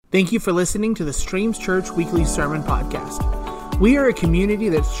Thank you for listening to the Streams Church Weekly Sermon Podcast. We are a community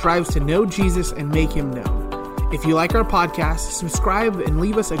that strives to know Jesus and make him known. If you like our podcast, subscribe and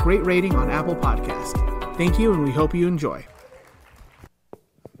leave us a great rating on Apple Podcast. Thank you, and we hope you enjoy.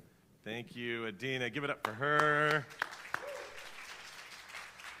 Thank you, Adina. Give it up for her.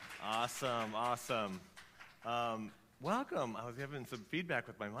 Awesome. Welcome. I was having some feedback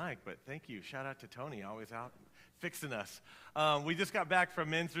with my mic, but thank you. Shout out to Tony, always out fixing us. We just got back from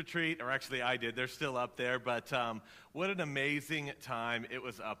men's retreat, or actually I did. They're still up there, but what an amazing time it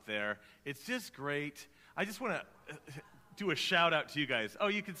was up there. It's just great. I just want to do a shout out to you guys. Oh,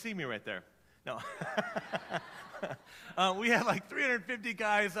 you can see me right there. No. We had like 350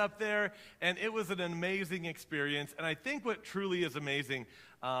 guys up there, and it was an amazing experience. And I think what truly is amazing,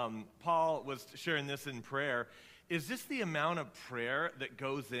 Paul was sharing this in prayer, is just the amount of prayer that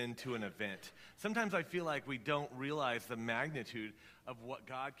goes into an event. Sometimes I feel like we don't realize the magnitude of what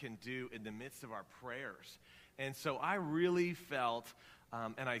God can do in the midst of our prayers. And so I really felt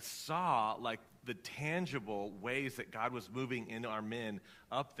and I saw like the tangible ways that God was moving in our men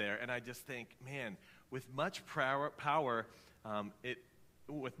up there. And I just think, man, with much power,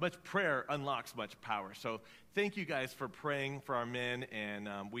 with much prayer unlocks much power. So thank you guys for praying for our men, and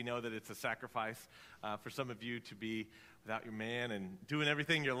we know that it's a sacrifice for some of you to be without your man and doing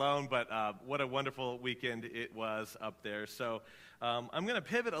everything you're alone, but what a wonderful weekend it was up there. So I'm going to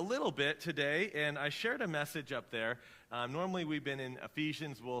pivot a little bit today, and I shared a message up there. Normally we've been in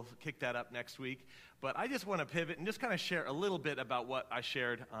Ephesians. We'll kick that up next week, but I just want to pivot and just kind of share a little bit about what I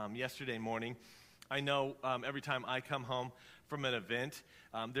shared yesterday morning. I know every time I come home from an event,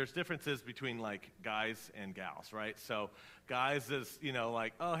 there's differences between like guys and gals, right? So guys is,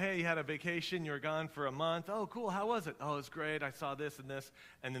 like, oh, hey, you had a vacation, you were gone for a month. Oh, cool, how was it? Oh, it's great, I saw this and this,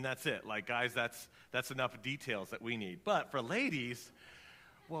 and then that's it. Like guys, that's enough details that we need. But for ladies,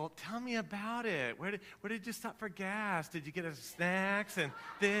 well, tell me about it. Where did you stop for gas? Did you get us snacks and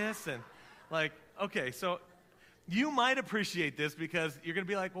this and like, okay, so you might appreciate this because you're going to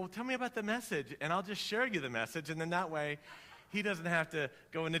be like, well, tell me about the message, and I'll just share you the message, and then that way he doesn't have to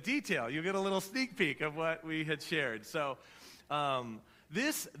go into detail. You'll get a little sneak peek of what we had shared. So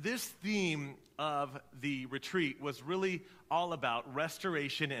this theme of the retreat was really all about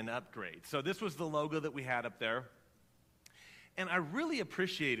restoration and upgrade. So this was the logo that we had up there, and I really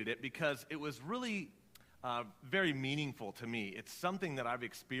appreciated it because it was really very meaningful to me. It's something that I've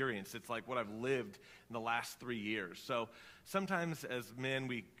experienced. It's like what I've lived in the last 3 years. So sometimes as men,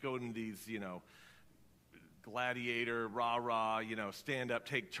 we go into these, gladiator, rah-rah, stand up,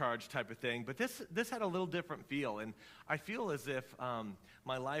 take charge type of thing. But this had a little different feel. And I feel as if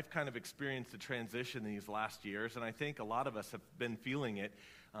my life kind of experienced a transition these last years. And I think a lot of us have been feeling it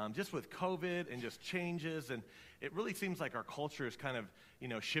just with COVID and just changes. And it really seems like our culture is kind of,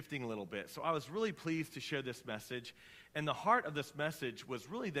 shifting a little bit. So I was really pleased to share this message. And the heart of this message was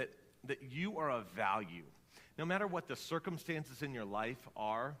really that you are of value. No matter what the circumstances in your life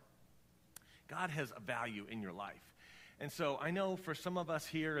are, God has a value in your life. And so I know for some of us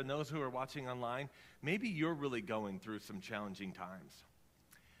here and those who are watching online, maybe you're really going through some challenging times.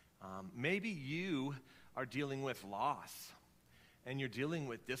 Maybe you are dealing with loss and you're dealing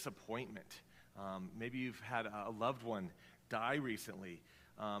with disappointment. Maybe you've had a loved one die recently.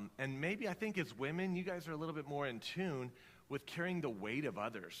 And maybe I think as women, you guys are a little bit more in tune with carrying the weight of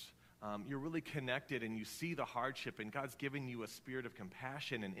others. You're really connected and you see the hardship, and God's given you a spirit of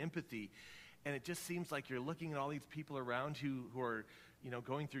compassion and empathy. And it just seems like you're looking at all these people around you who are,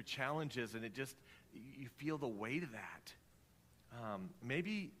 going through challenges, and you feel the weight of that.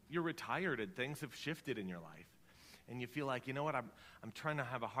 Maybe you're retired and things have shifted in your life. And you feel like, I'm trying to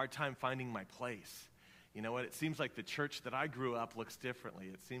have a hard time finding my place. You know what? It seems like the church that I grew up looks differently.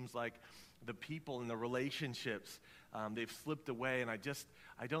 It seems like the people and the relationships, they've slipped away, and I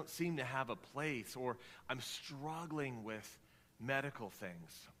don't seem to have a place, or I'm struggling with medical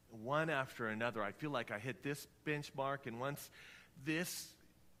things, one after another. I feel like I hit this benchmark, and once this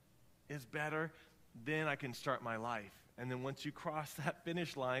is better, then I can start my life. And then once you cross that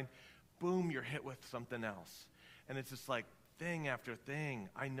finish line, boom, you're hit with something else. And it's just like thing after thing.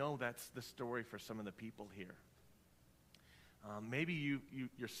 I know that's the story for some of the people here. Maybe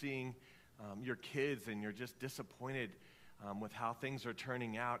you're seeing your kids and you're just disappointed with how things are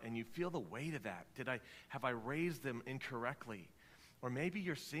turning out, and you feel the weight of that. Have I raised them incorrectly? Or maybe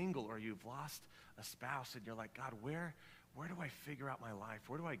you're single or you've lost a spouse and you're like, God, where do I figure out my life?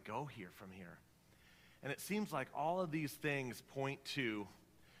 Where do I go here from here? And it seems like all of these things point to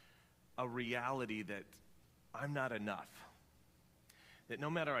a reality that I'm not enough. That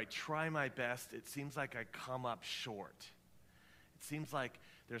no matter I try my best, it seems like I come up short. It seems like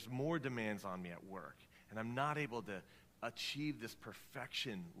there's more demands on me at work, and I'm not able to achieve this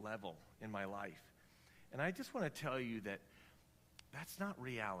perfection level in my life. And I just want to tell you that that's not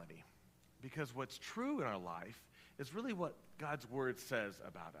reality, because what's true in our life is really what God's word says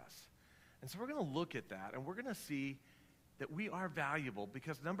about us. And so we're going to look at that, and we're going to see that we are valuable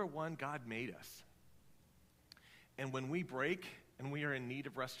because, number one, God made us. And when we break and we are in need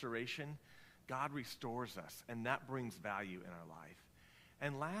of restoration, God restores us, and that brings value in our life.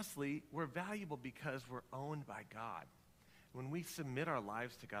 And lastly, we're valuable because we're owned by God. When we submit our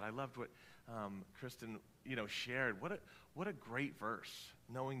lives to God, I loved what Kristen, shared. What a great verse,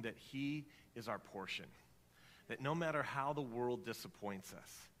 knowing that He is our portion. That no matter how the world disappoints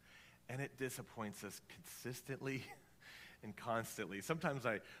us, and it disappoints us consistently and constantly. Sometimes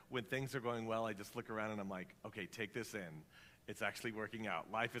when things are going well, I just look around and I'm like, okay, take this in. It's actually working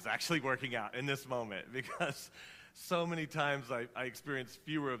out. Life is actually working out in this moment, because so many times I experience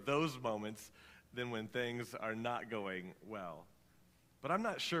fewer of those moments than when things are not going well. But I'm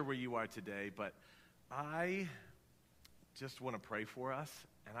not sure where you are today, but I just want to pray for us,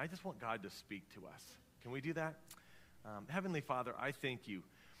 and I just want God to speak to us. Can we do that? Heavenly Father, I thank you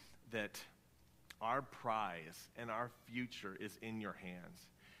that our prize and our future is in your hands,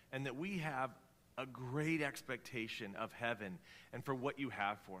 and that we have a great expectation of heaven and for what you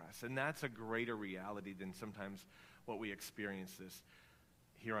have for us. And that's a greater reality than sometimes what we experience this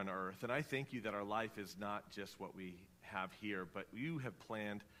here on earth. And I thank you that our life is not just what we have here, but you have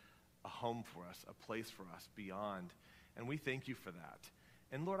planned a home for us, a place for us beyond. And we thank you for that.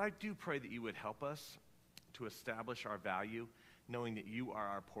 And Lord, I do pray that you would help us to establish our value, knowing that you are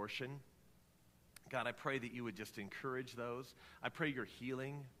our portion. God, I pray that you would just encourage those. I pray your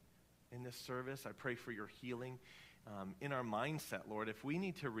healing in this service. I pray for your healing in our mindset, Lord. If we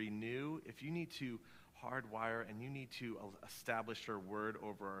need to renew, if you need to hardwire, and you need to establish your word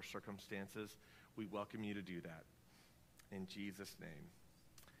over our circumstances, we welcome you to do that. In Jesus' name,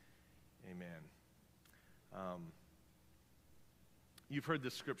 amen. You've heard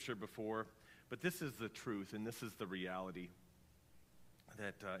this scripture before, but this is the truth, and this is the reality.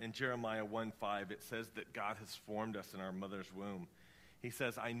 That in Jeremiah 1:5, it says that God has formed us in our mother's womb. He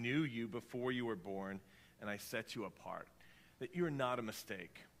says, I knew you before you were born, and I set you apart. That you are not a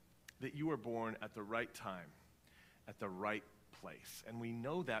mistake. That you were born at the right time, at the right place. And we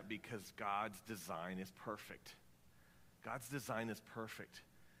know that because God's design is perfect. God's design is perfect.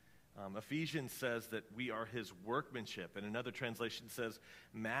 Ephesians says that we are his workmanship, and another translation says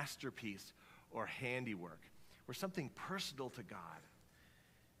masterpiece or handiwork. We're something personal to God.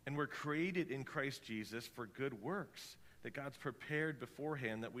 And we're created in Christ Jesus for good works that God's prepared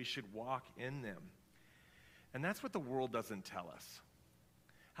beforehand that we should walk in them. And that's what the world doesn't tell us.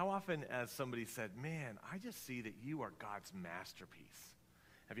 How often has somebody said, man, I just see that you are God's masterpiece.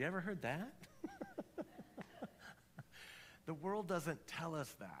 Have you ever heard that? The world doesn't tell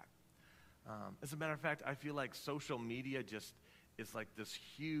us that. As a matter of fact, I feel like social media just is like this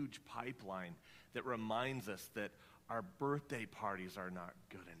huge pipeline that reminds us that our birthday parties are not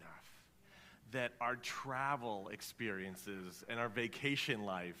good enough, that our travel experiences and our vacation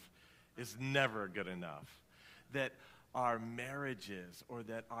life is never good enough, that our marriages or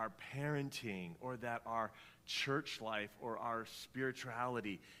that our parenting or that our church life or our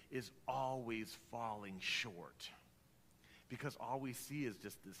spirituality is always falling short. Because all we see is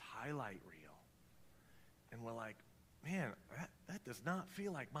just this highlight reel. And we're like, man, that does not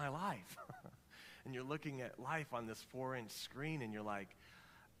feel like my life. And you're looking at life on this 4-inch screen and you're like,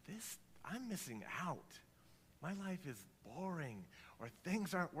 I'm missing out. My life is boring, or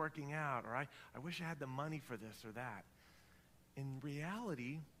things aren't working out, or I wish I had the money for this or that. In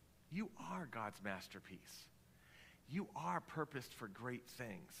reality, you are God's masterpiece. You are purposed for great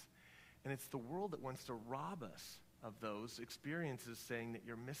things. And it's the world that wants to rob us of those experiences, saying that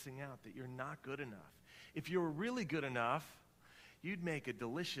you're missing out, that you're not good enough. If you were really good enough, you'd make a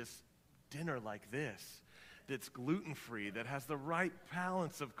delicious dinner like this that's gluten-free, that has the right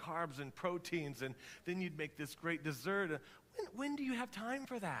balance of carbs and proteins, and then you'd make this great dessert. When do you have time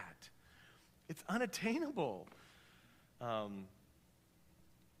for that? It's unattainable. I've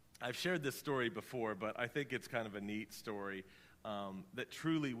shared this story before, but I think it's kind of a neat story, that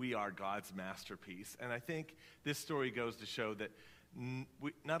truly we are God's masterpiece. And I think this story goes to show that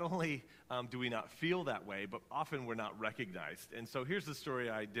not only do we not feel that way, but often we're not recognized. And so here's the story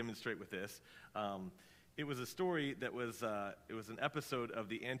I demonstrate with this. It was a story that was an episode of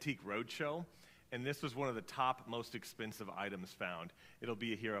the Antique Roadshow, and this was one of the top most expensive items found. It'll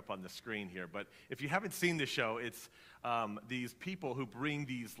be here up on the screen here. But if you haven't seen the show, it's these people who bring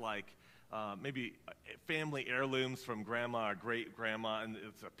these maybe family heirlooms from grandma or great-grandma, and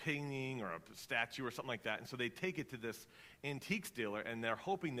it's a painting or a statue or something like that. And so they take it to this antiques dealer, and they're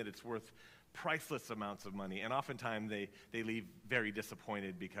hoping that it's worth priceless amounts of money. And oftentimes they leave very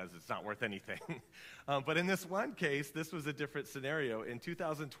disappointed because it's not worth anything. But in this one case, this was a different scenario. In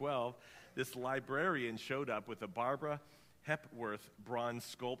 2012, this librarian showed up with a Barbara Hepworth bronze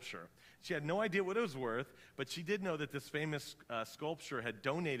sculpture. She had no idea what it was worth, but she did know that this famous sculpture had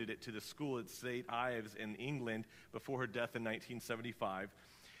donated it to the school at St. Ives in England before her death in 1975.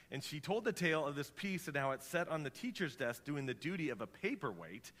 And she told the tale of this piece and how it sat on the teacher's desk doing the duty of a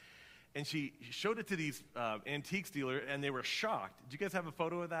paperweight. And she showed it to these antiques dealers, and they were shocked. Did you guys have a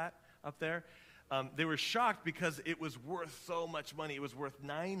photo of that up there? They were shocked because it was worth so much money. It was worth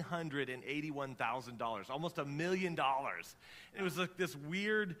 $981,000, almost $1 million. It was like this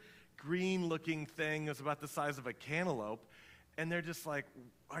weird green-looking thing. It was about the size of a cantaloupe. And they're just like,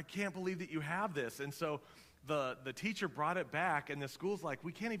 I can't believe that you have this. And so the teacher brought it back, and the school's like,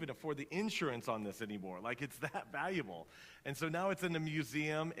 we can't even afford the insurance on this anymore. Like, it's that valuable. And so now it's in the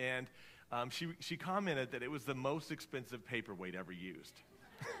museum, and she commented that it was the most expensive paperweight ever used.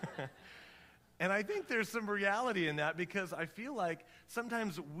 And I think there's some reality in that, because I feel like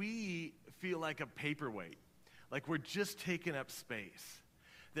sometimes we feel like a paperweight, like we're just taking up space,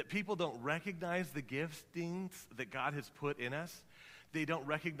 that people don't recognize the giftings that God has put in us. They don't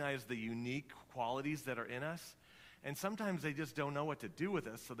recognize the unique qualities that are in us. And sometimes they just don't know what to do with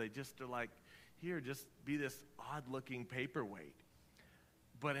us, so they just are like, here, just be this odd-looking paperweight.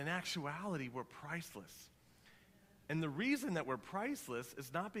 But in actuality, we're priceless. And the reason that we're priceless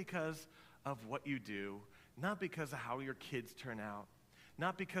is not because of what you do, not because of how your kids turn out,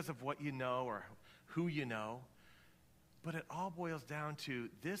 not because of what you know or who you know, but it all boils down to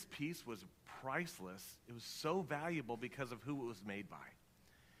this piece was priceless. It was so valuable because of who it was made by.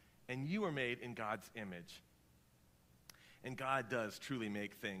 And you were made in God's image. And God does truly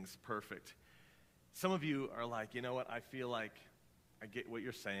make things perfect. Some of you are like, you know what, I feel like I get what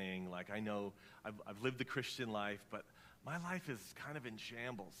you're saying. Like, I know I've lived the Christian life, but my life is kind of in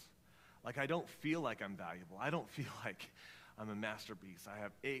shambles. Like, I don't feel like I'm valuable. I don't feel like I'm a masterpiece. I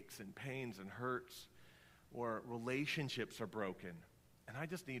have aches and pains and hurts, or relationships are broken, and I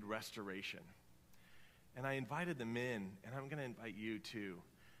just need restoration. And I invited them in, and I'm going to invite you too,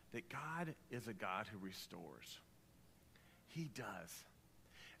 that God is a God who restores. He does.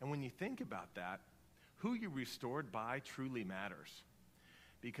 And when you think about that, who you're restored by truly matters.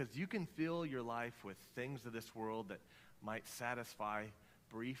 Because you can fill your life with things of this world that might satisfy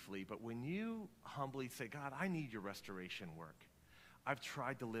briefly, but when you humbly say, God, I need your restoration work. I've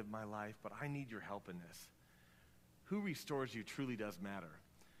tried to live my life, but I need your help in this. Who restores you truly does matter.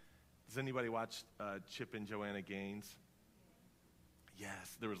 Does anybody watch Chip and Joanna Gaines?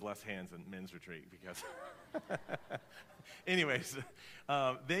 Yes, there was less hands in men's retreat because... Anyways,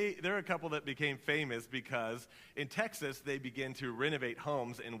 they're a couple that became famous because in Texas, they began to renovate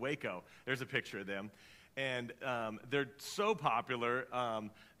homes in Waco. There's a picture of them. And they're so popular.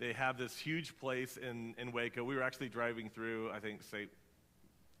 They have this huge place in Waco. We were actually driving through, I think, Saint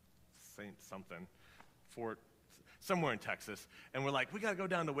something, Fort, somewhere in Texas. And we're like, we got to go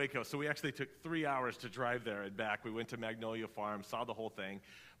down to Waco. So we actually took 3 hours to drive there and back. We went to Magnolia Farm, saw the whole thing.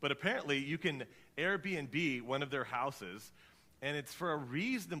 But apparently, you can Airbnb one of their houses, and it's for a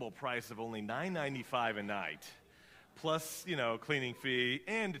reasonable price of only $9.95 a night. Plus, cleaning fee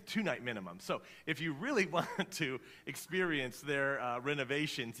and 2-night minimum. So if you really want to experience their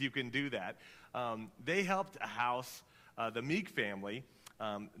renovations, you can do that. They helped a house, the Meek family.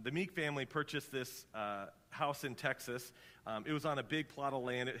 The Meek family purchased this house in Texas. It was on a big plot of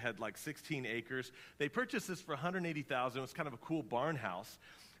land. It had like 16 acres. They purchased this for $180,000. It was kind of a cool barn house.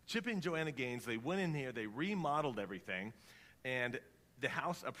 Chip and Joanna Gaines, they went in here, they remodeled everything, and the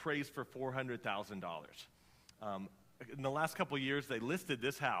house appraised for $400,000. In the last couple of years, they listed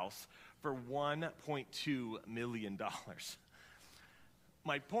this house for $1.2 million.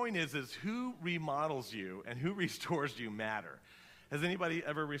 My point is who remodels you and who restores you matter. Has anybody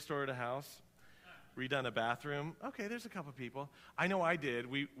ever restored a house? Redone a bathroom? Okay, there's a couple people. I know I did.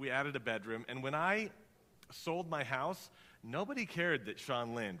 We added a bedroom, and when I sold my house, nobody cared that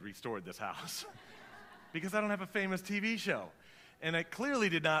Sean Lind restored this house because I don't have a famous TV show. And it clearly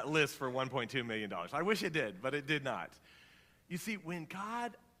did not list for $1.2 million. I wish it did, but it did not. You see, when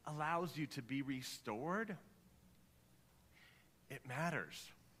God allows you to be restored, it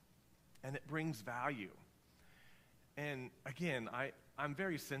matters, and it brings value. And again, I'm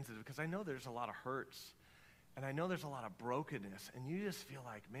very sensitive because I know there's a lot of hurts, and I know there's a lot of brokenness, and you just feel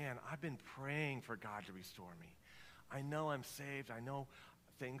like, man, I've been praying for God to restore me. I know I'm saved. I know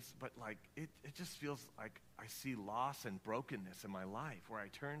things, but like it just feels like I see loss and brokenness in my life where I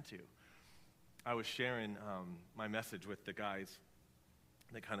turn to. I was sharing my message with the guys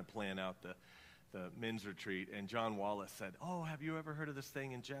that kind of plan out the men's retreat, and John Wallace said, "Oh, have you ever heard of this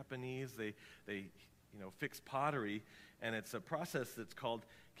thing in Japanese? They fix pottery, and it's a process that's called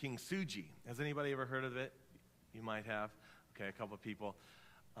kintsugi." Has anybody ever heard of it? You might have. Okay, a couple of people.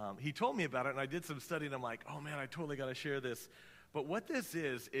 He told me about it, and I did some study, and I'm like, oh man, I totally got to share this. But what this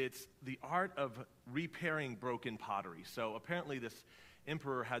is, it's the art of repairing broken pottery. So apparently this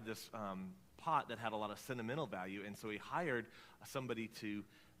emperor had this pot that had a lot of sentimental value, and so he hired somebody to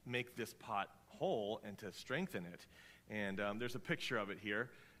make this pot whole and to strengthen it. And there's a picture of it here,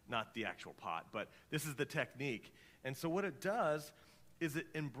 not the actual pot, but this is the technique. And so what it does is it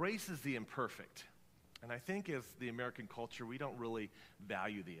embraces the imperfect. And I think as the American culture, we don't really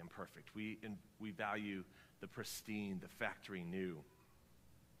value the imperfect. We value the pristine, the factory new.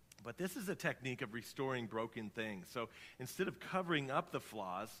 But this is a technique of restoring broken things. So instead of covering up the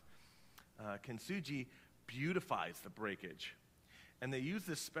flaws, kintsugi beautifies the breakage. And they use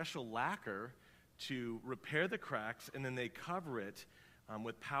this special lacquer to repair the cracks, and then they cover it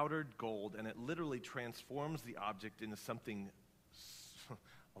with powdered gold, and it literally transforms the object into something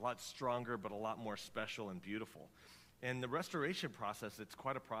a lot stronger, but a lot more special and beautiful. And the restoration process, it's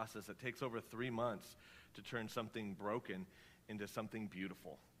quite a process. It takes over 3 months to turn something broken into something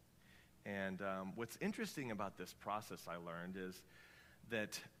beautiful. And what's interesting about this process, I learned, is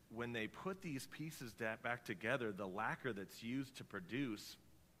that when they put these pieces back together, the lacquer that's used to produce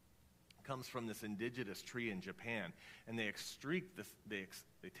comes from this indigenous tree in Japan. And they extract this,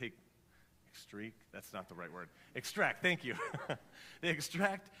 that's not the right word. Extract, thank you. They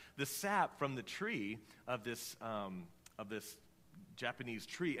extract the sap from the tree of this Japanese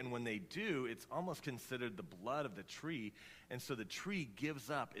tree, and when they do, it's almost considered the blood of the tree, and so the tree gives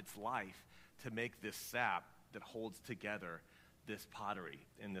up its life to make this sap that holds together this pottery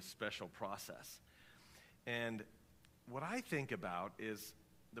in this special process. And what I think about is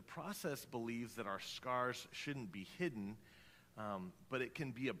the process believes that our scars shouldn't be hidden, but it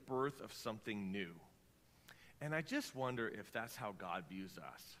can be a birth of something new. And I just wonder if that's how God views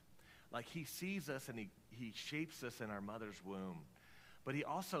us. Like he sees us and he shapes us in our mother's womb, but he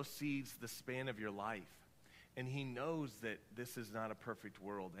also sees the span of your life. And he knows that this is not a perfect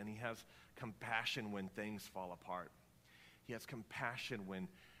world, and he has compassion when things fall apart. He has compassion when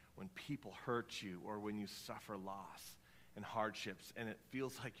people hurt you or when you suffer loss and hardships, and it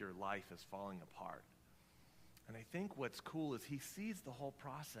feels like your life is falling apart. And I think what's cool is he sees the whole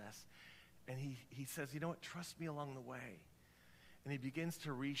process, and he says, you know what, trust me along the way. And he begins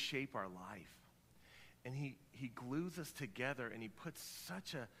to reshape our life. And he glues us together, and he puts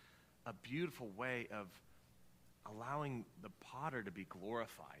such a beautiful way of allowing the potter to be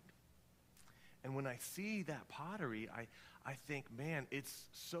glorified. And when I see that pottery, I think, man, it's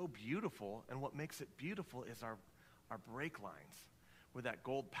so beautiful, and what makes it beautiful is our break lines, where that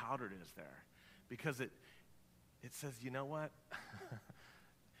gold powdered is there. Because it says, you know what?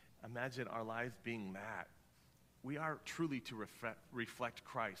 Imagine our lives being that. We are truly to reflect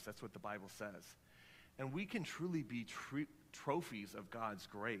Christ. That's what the Bible says. And we can truly be trophies of God's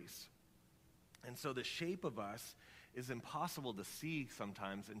grace. And so the shape of us is impossible to see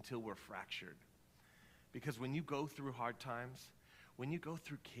sometimes until we're fractured. Because when you go through hard times, when you go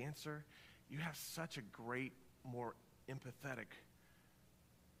through cancer, you have such a great, more empathetic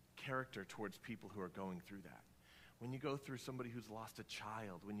character towards people who are going through that. When you go through somebody who's lost a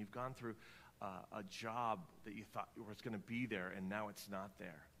child, when you've gone through a job that you thought was going to be there and now it's not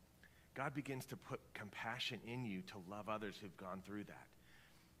there, God begins to put compassion in you to love others who've gone through that.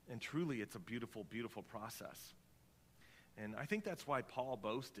 And truly, it's a beautiful, beautiful process. And I think that's why Paul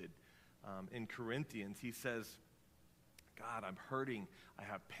boasted in Corinthians. He says, God, I'm hurting, I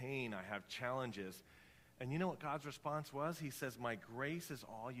have pain, I have challenges. And you know what God's response was? He says, my grace is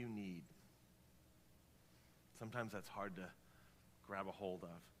all you need. Sometimes that's hard to grab a hold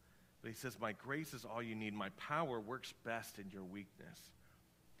of. But he says, my grace is all you need. My power works best in your weakness.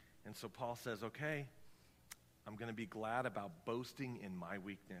 And so Paul says, okay, I'm going to be glad about boasting in my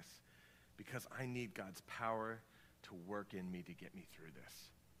weakness because I need God's power to work in me to get me through this.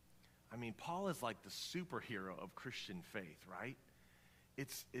 I mean, Paul is like the superhero of Christian faith, right?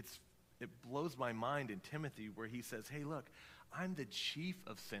 It blows my mind in Timothy where he says, hey, look, I'm the chief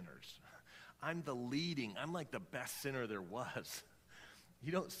of sinners. I'm like the best sinner there was.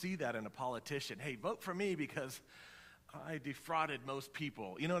 You don't see that in a politician. Hey, vote for me because I defrauded most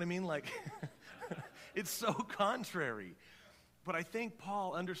people. You know what I mean? Like, it's so contrary. But I think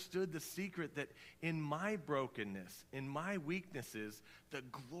Paul understood the secret that in my brokenness, in my weaknesses, the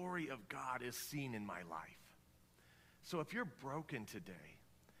glory of God is seen in my life. So if you're broken today,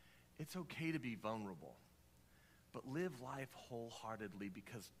 it's okay to be vulnerable. But live life wholeheartedly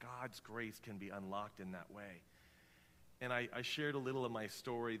because God's grace can be unlocked in that way. And I shared a little of my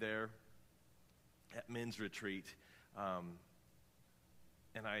story there at men's retreat.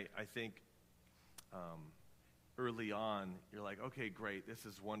 And I think early on, you're like, okay, great, this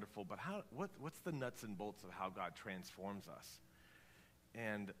is wonderful, but what's the nuts and bolts of how God transforms us?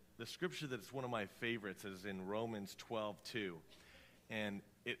 And the scripture that's one of my favorites is in Romans 12:2. And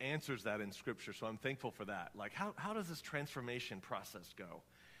it answers that in Scripture, so I'm thankful for that. Like, how does this transformation process go?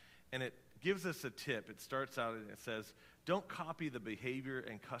 And it gives us a tip. It starts out and it says, don't copy the behavior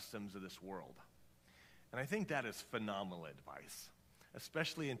and customs of this world. And I think that is phenomenal advice,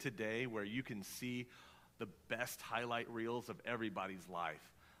 especially in today where you can see the best highlight reels of everybody's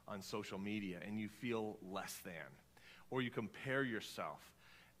life on social media, and you feel less than. Or you compare yourself,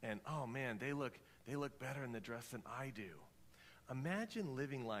 and, oh, man, they look better in the dress than I do. Imagine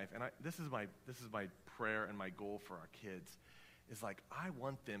living life, and this is my prayer and my goal for our kids, is like I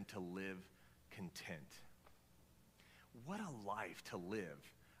want them to live content. What a life to live.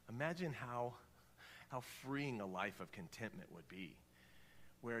 Imagine how freeing a life of contentment would be,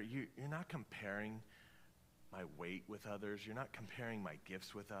 where you're not comparing my weight with others, you're not comparing my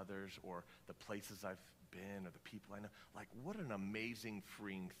gifts with others or the places I've been or the people I know. Like, what an amazing,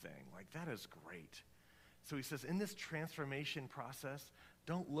 freeing thing. Like, that is great. So he says, in this transformation process,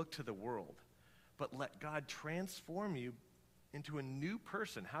 don't look to the world, but let God transform you into a new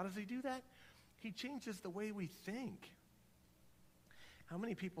person. How does he do that? He changes the way we think. How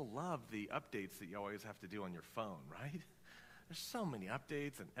many people love the updates that you always have to do on your phone, right? There's so many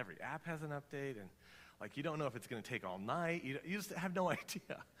updates, and every app has an update, and like you don't know if it's going to take all night. You just have no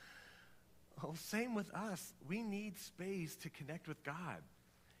idea. Well, same with us. We need space to connect with God.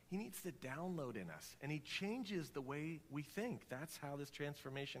 He needs to download in us, and he changes the way we think. That's how this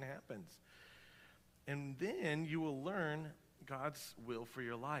transformation happens. And then you will learn God's will for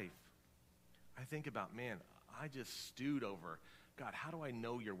your life. I think about, man, I just stewed over, God, how do I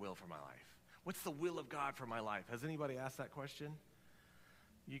know your will for my life? What's the will of God for my life? Has anybody asked that question?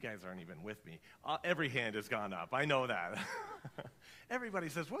 You guys aren't even with me. Every hand has gone up. I know that. Everybody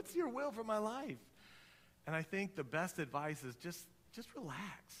says, what's your will for my life? And I think the best advice is just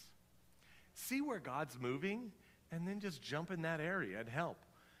relax. See where God's moving, and then just jump in that area and help.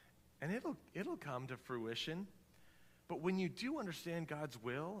 And it'll come to fruition. But when you do understand God's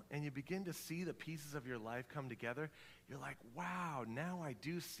will, and you begin to see the pieces of your life come together, you're like, wow, now I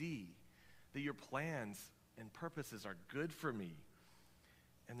do see that your plans and purposes are good for me,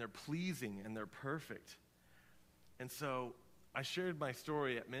 and they're pleasing, and they're perfect. And so I shared my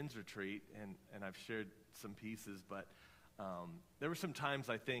story at men's retreat, and I've shared some pieces, but there were some times,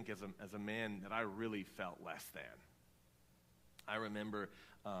 I think, as a man that I really felt less than. I remember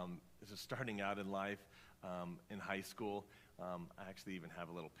just starting out in life in high school. I actually even have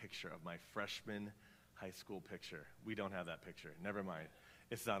a little picture of my freshman high school picture. We don't have that picture. Never mind.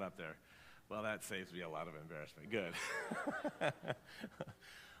 It's not up there. Well, that saves me a lot of embarrassment. Good.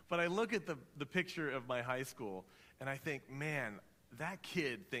 But I look at the picture of my high school, and I think, man, that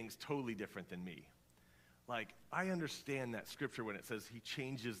kid thinks totally different than me. Like, I understand that scripture when it says he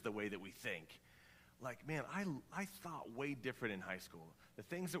changes the way that we think. Like, man, I thought way different in high school. The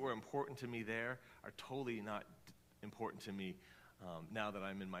things that were important to me there are totally not important to me now that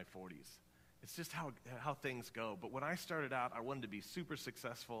I'm in my 40s. It's just how things go. But when I started out, I wanted to be super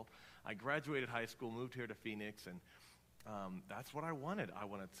successful. I graduated high school, moved here to Phoenix, and that's what I wanted. I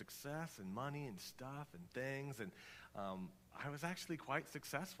wanted success and money and stuff and things, and I was actually quite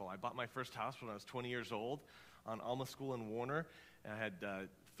successful. I bought my first house when I was 20 years old on Alma School in Warner, and I had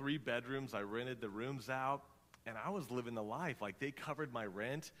 3 bedrooms. I rented the rooms out, and I was living the life. Like, they covered my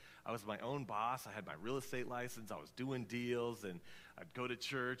rent. I was my own boss. I had my real estate license. I was doing deals, and I'd go to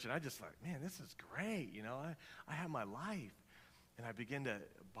church, and I just like, man, this is great. You know, I have my life. And I began to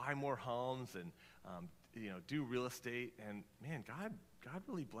buy more homes and, do real estate. And, man, God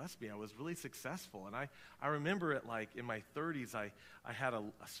really blessed me. I was really successful. And I remember it like in my 30s, I had a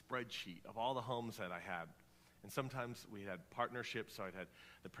spreadsheet of all the homes that I had. And sometimes we had partnerships, so I had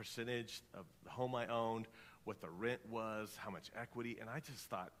the percentage of the home I owned, what the rent was, how much equity. And I just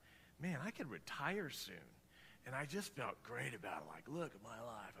thought, man, I could retire soon. And I just felt great about it. Like, look at my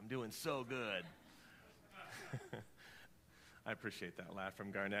life. I'm doing so good. I appreciate that laugh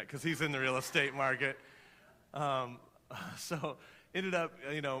from Garnett because he's in the real estate market. So ended up,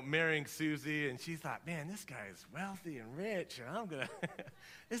 marrying Susie, and she thought, man, this guy is wealthy and rich, and I'm going to,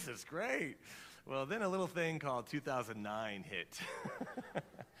 this is great. Well, then a little thing called 2009 hit,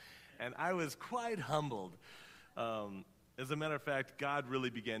 and I was quite humbled. As a matter of fact, God really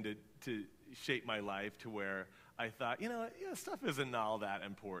began to shape my life to where I thought, stuff isn't all that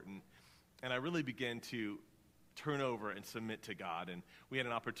important. And I really began to turn over and submit to God. And we had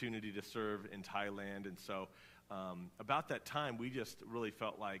an opportunity to serve in Thailand. And so about that time, we just really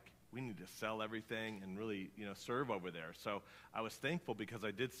felt like we needed to sell everything and really, serve over there. So I was thankful because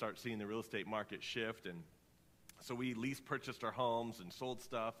I did start seeing the real estate market shift. And so we lease purchased our homes and sold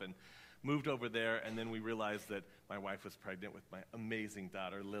stuff and moved over there. And then we realized that my wife was pregnant with my amazing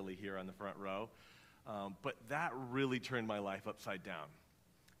daughter, Lily, here on the front row. But that really turned my life upside down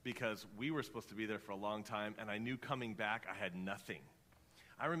because we were supposed to be there for a long time, and I knew coming back I had nothing.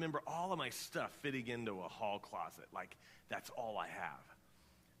 I remember all of my stuff fitting into a hall closet, like that's all I have.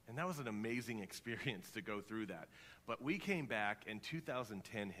 And that was an amazing experience to go through that. But we came back, and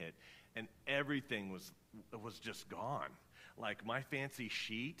 2010 hit, and everything was just gone. Like my fancy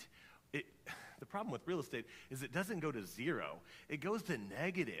sheet, the problem with real estate is it doesn't go to zero. It goes to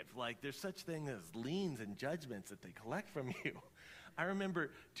negative. Like there's such thing as liens and judgments that they collect from you. I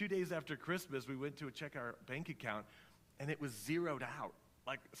remember 2 days after Christmas, we went to check our bank account, and it was zeroed out.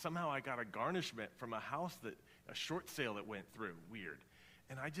 Like somehow I got a garnishment from a short sale that went through. Weird.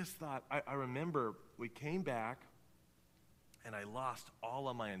 And I just thought, I remember we came back, and I lost all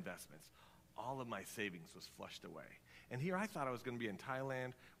of my investments. All of my savings was flushed away. And here I thought I was going to be in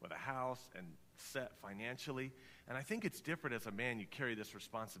Thailand with a house and set financially. And I think it's different as a man. You carry this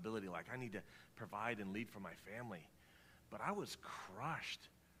responsibility, like I need to provide and lead for my family. But I was crushed.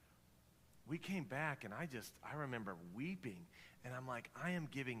 We came back, and I remember weeping. And I'm like, I am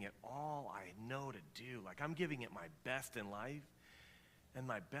giving it all I know to do. Like I'm giving it my best in life. And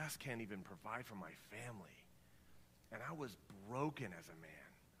my best can't even provide for my family. And I was broken as a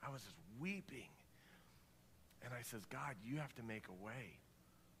man. I was just weeping. And I says, God, you have to make a way.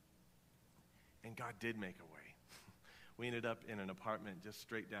 And God did make a way. We ended up in an apartment just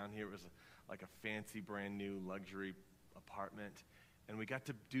straight down here. It was like a fancy, brand new luxury apartment. And we got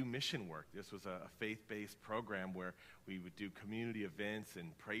to do mission work. This was a faith-based program where we would do community events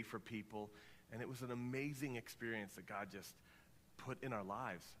and pray for people. And it was an amazing experience that God just put in our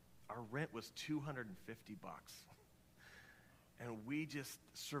lives. Our rent was $250. And we just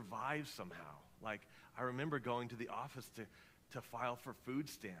survived somehow. Like, I remember going to the office to file for food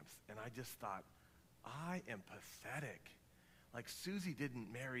stamps, and I just thought, I am pathetic. Like, Susie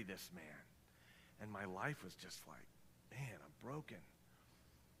didn't marry this man. And my life was just like, man, I'm broken.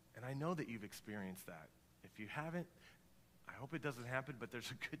 And I know that you've experienced that. If you haven't, I hope it doesn't happen, but there's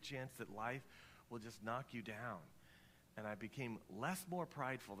a good chance that life will just knock you down. And I became more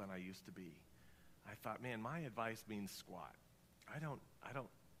prideful than I used to be. I thought, man, my advice means squat. I don't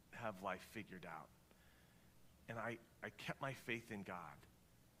have life figured out. And I kept my faith in God.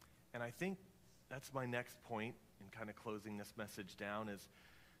 And I think that's my next point in kind of closing this message down is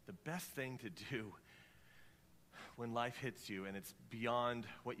the best thing to do when life hits you and it's beyond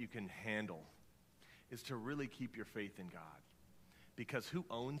what you can handle is to really keep your faith in God. Because who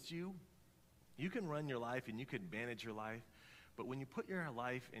owns you? You can run your life and you can manage your life, but when you put your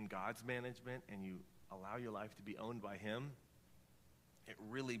life in God's management and you allow your life to be owned by Him, it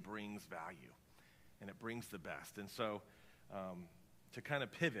really brings value and it brings the best. And so to kind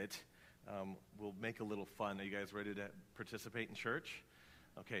of pivot, we'll make a little fun. Are you guys ready to participate in church?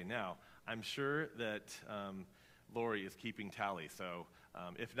 Okay, now, I'm sure that Lori is keeping tally, so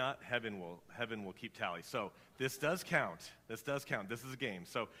if not, heaven will keep tally. So this does count. This is a game.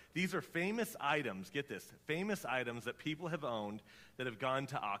 So these are famous items, get this, famous items that people have owned that have gone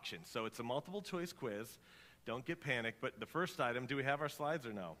to auction. So it's a multiple choice quiz. Don't get panicked, but the first item, do we have our slides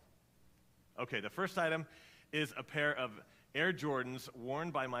or no? Okay, the first item is a pair of Air Jordans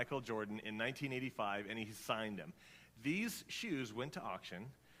worn by Michael Jordan in 1985, and he signed them. These shoes went to auction.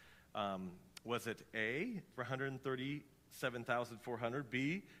 Was it A, for $137,400,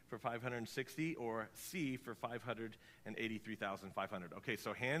 B, for $560, or C, for $583,500? Okay,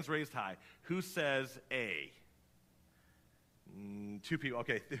 so hands raised high. Who says A? Two people.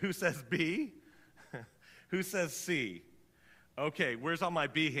 Okay, who says B? Who says C? Okay, where's all my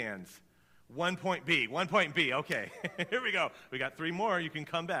B hands? 1 point B. Okay, here we go. We got 3 more. You can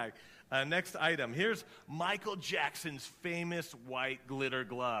come back. Next item. Here's Michael Jackson's famous white glitter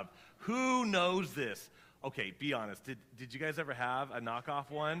glove. Who knows this? Okay, be honest. Did you guys ever have a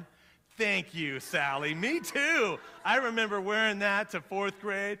knockoff one? Thank you, Sally. Me too. I remember wearing that to 4th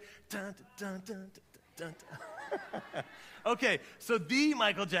grade. Dun, dun, dun, dun, dun, dun. Okay, so the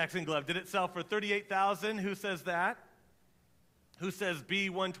Michael Jackson glove, did it sell for $38,000? Who says that? Who says B,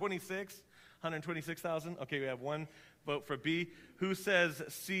 126,000? Okay, we have one vote for B. Who says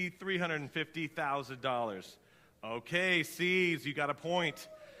C, $350,000? Okay, C's, you got a point.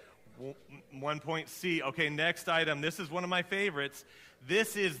 1 point C. Okay, next item. This is one of my favorites.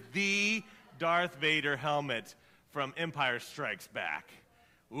 This is the Darth Vader helmet from Empire Strikes Back.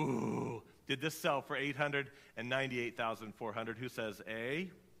 Ooh, did this sell for $898,400? Who says A?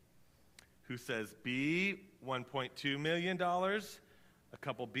 Who says B? $1.2 million. A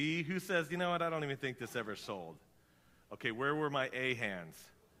couple B. Who says, you know what, I don't even think this ever sold. Okay, where were my A hands?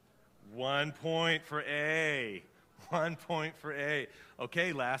 1 point for A. 1 point for A.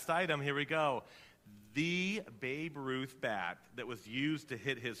 Okay, last item, here we go. The Babe Ruth bat that was used to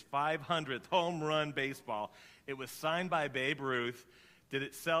hit his 500th home run baseball. It was signed by Babe Ruth. Did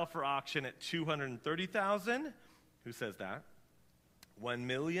it sell for auction at $230,000? Who says that? 1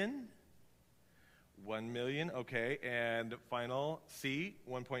 million? 1 million, okay. And final C,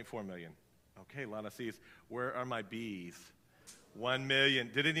 1.4 million. Okay, a lot of C's. Where are my B's? 1 million.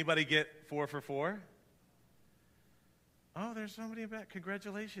 Did anybody get 4 for 4? Oh, there's somebody back.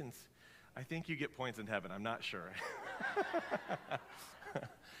 Congratulations. I think you get points in heaven. I'm not sure.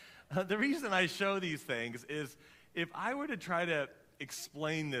 The reason I show these things is if I were to try to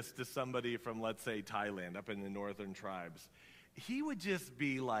explain this to somebody from, let's say, Thailand, up in the northern tribes, he would just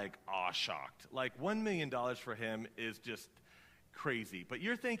be like, awe-shocked. Like, $1 million for him is just crazy. But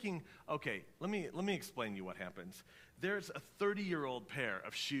you're thinking, okay, let me explain you what happens. There's a 30-year-old pair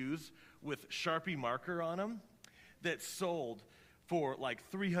of shoes with Sharpie marker on them that sold for like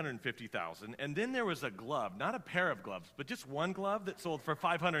 $350,000, and then there was a glove, not a pair of gloves, but just one glove that sold for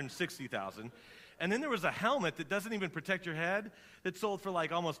 $560,000, and then there was a helmet that doesn't even protect your head that sold for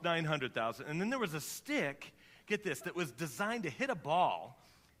like almost $900,000, and then there was a stick, get this, that was designed to hit a ball.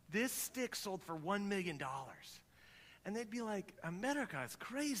 This stick sold for $1 million, and they'd be like, America is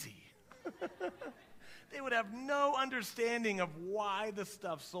crazy. They would have no understanding of why the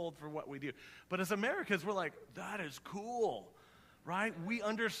stuff sold for what we do. But as Americans, we're like, that is cool, right? We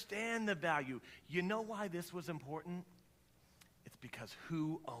understand the value. You know why this was important? It's because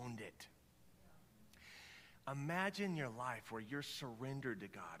who owned it? Imagine your life where you're surrendered to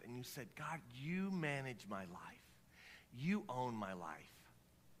God and you said, God, you manage my life. You own my life.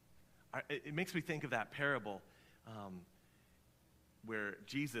 It makes me think of that parable where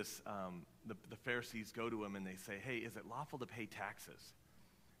Jesus, the Pharisees go to him and they say, hey, is it lawful to pay taxes?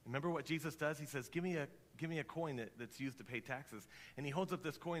 Remember what Jesus does? He says, give me a coin that's used to pay taxes. And he holds up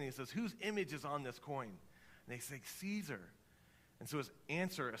this coin and he says, whose image is on this coin? And they say, Caesar. And so his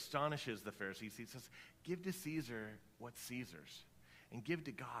answer astonishes the Pharisees. He says, give to Caesar what's Caesar's and give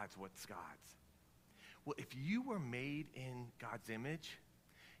to God's what's God's. Well, if you were made in God's image,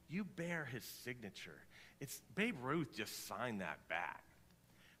 you bear his signature. Babe Ruth just signed that back.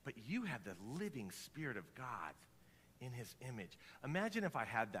 But you have the living Spirit of God in his image. Imagine if I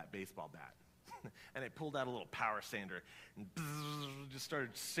had that baseball bat and I pulled out a little power sander and just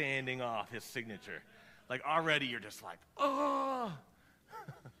started sanding off his signature. Like already you're just like, oh.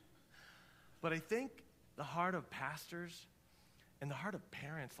 But I think the heart of pastors and the heart of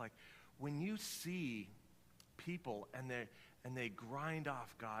parents, like when you see people and they grind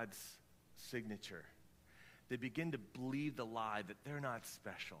off God's signature, they begin to believe the lie that they're not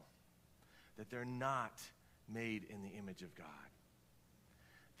special, that they're not made in the image of God,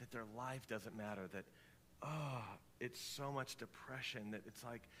 that their life doesn't matter, that, it's so much depression that it's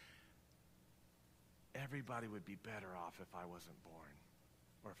like everybody would be better off if I wasn't born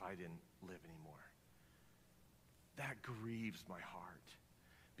or if I didn't live anymore. That grieves my heart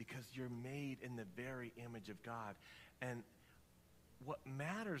because you're made in the very image of God. And what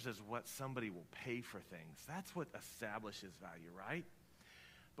matters is what somebody will pay for things. That's what establishes value, right?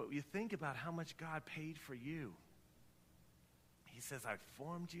 But you think about how much God paid for you. He says, I've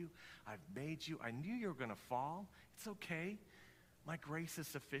formed you. I've made you. I knew you were going to fall. It's okay. My grace is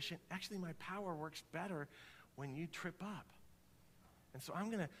sufficient. Actually, my power works better when you trip up. And so I'm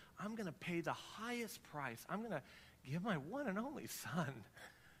going to pay the highest price. I'm going to give my one and only son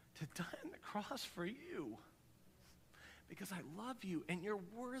to die on the cross for you. Because I love you and you're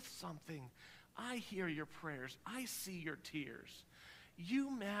worth something. I hear your prayers. I see your tears.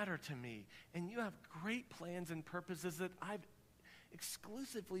 You matter to me, and you have great plans and purposes that I've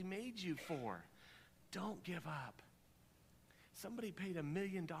exclusively made you for. Don't give up. Somebody paid $1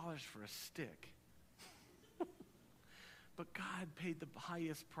 million for a stick. But God paid the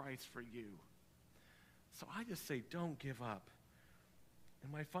highest price for you. So I just say, don't give up.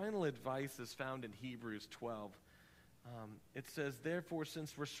 And my final advice is found in Hebrews 12. It says, therefore,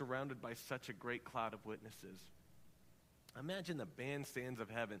 since we're surrounded by such a great cloud of witnesses, imagine the bandstands of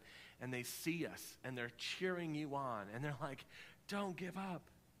heaven, and they see us, and they're cheering you on, and they're like, don't give up.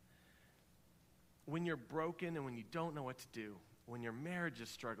 When you're broken and when you don't know what to do, when your marriage is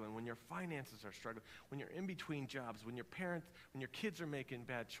struggling, when your finances are struggling, when you're in between jobs, when your kids are making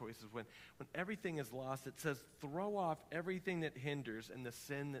bad choices, when everything is lost, it says, throw off everything that hinders and the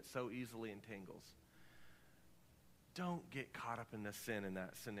sin that so easily entangles. Don't get caught up in the sin in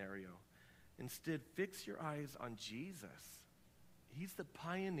that scenario. Instead, fix your eyes on Jesus. He's the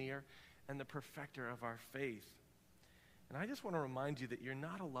pioneer and the perfecter of our faith. And I just want to remind you that you're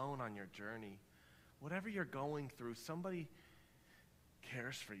not alone on your journey. Whatever you're going through, somebody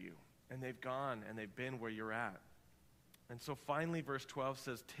cares for you. And they've gone and they've been where you're at. And so finally, verse 12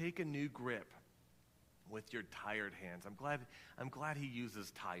 says, take a new grip with your tired hands. I'm glad he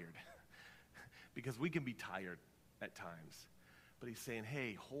uses tired because we can be tired at times. But he's saying,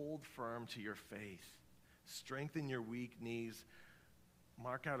 hey, hold firm to your faith. Strengthen your weak knees.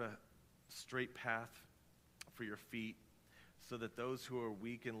 Mark out a straight path for your feet so that those who are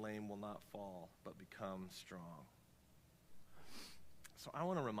weak and lame will not fall, but become strong. So I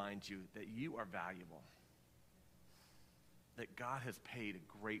want to remind you that you are valuable, that God has paid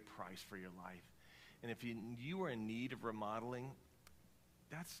a great price for your life. And if you are in need of remodeling,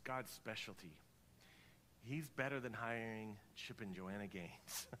 that's God's specialty. He's better than hiring Chip and Joanna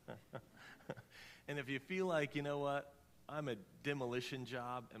Gaines. And if you feel like, you know what, I'm a demolition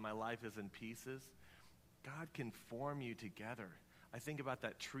job and my life is in pieces, God can form you together. I think about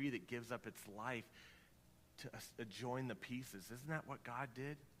that tree that gives up its life to join the pieces. Isn't that what God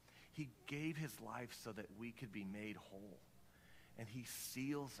did? He gave his life so that we could be made whole. And he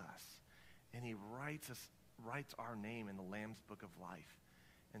seals us. And he writes our name in the Lamb's Book of Life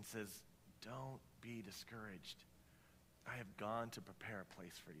and says, don't be discouraged. I have gone to prepare a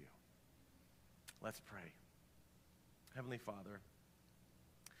place for you. Let's pray. Heavenly Father,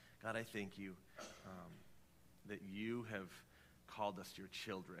 God, I thank you that you have called us your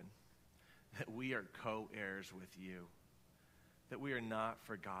children, that we are co-heirs with you, that we are not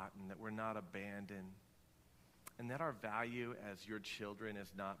forgotten, that we're not abandoned, and that our value as your children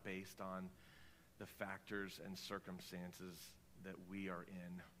is not based on the factors and circumstances that we are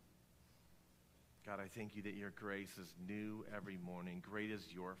in. God, I thank you that your grace is new every morning. Great is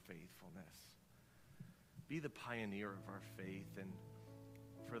your faithfulness. Be the pioneer of our faith. And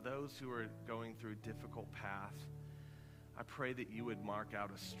for those who are going through a difficult path, I pray that you would mark out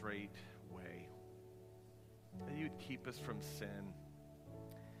a straight way, that you would keep us from sin.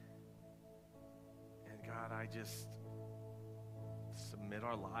 And God, I just submit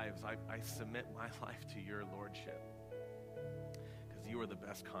our lives. I submit my life to your lordship because you are the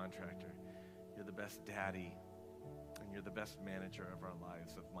best contractor. You're the best daddy, and you're the best manager of our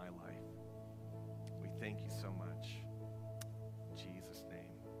lives, of my life. We thank you so much. In Jesus'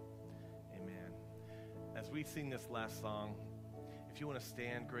 name, amen. As we sing this last song, if you want to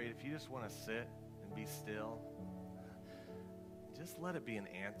stand, great. If you just want to sit and be still, just let it be an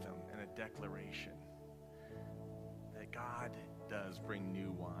anthem and a declaration that God does bring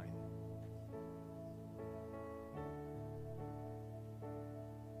new wine.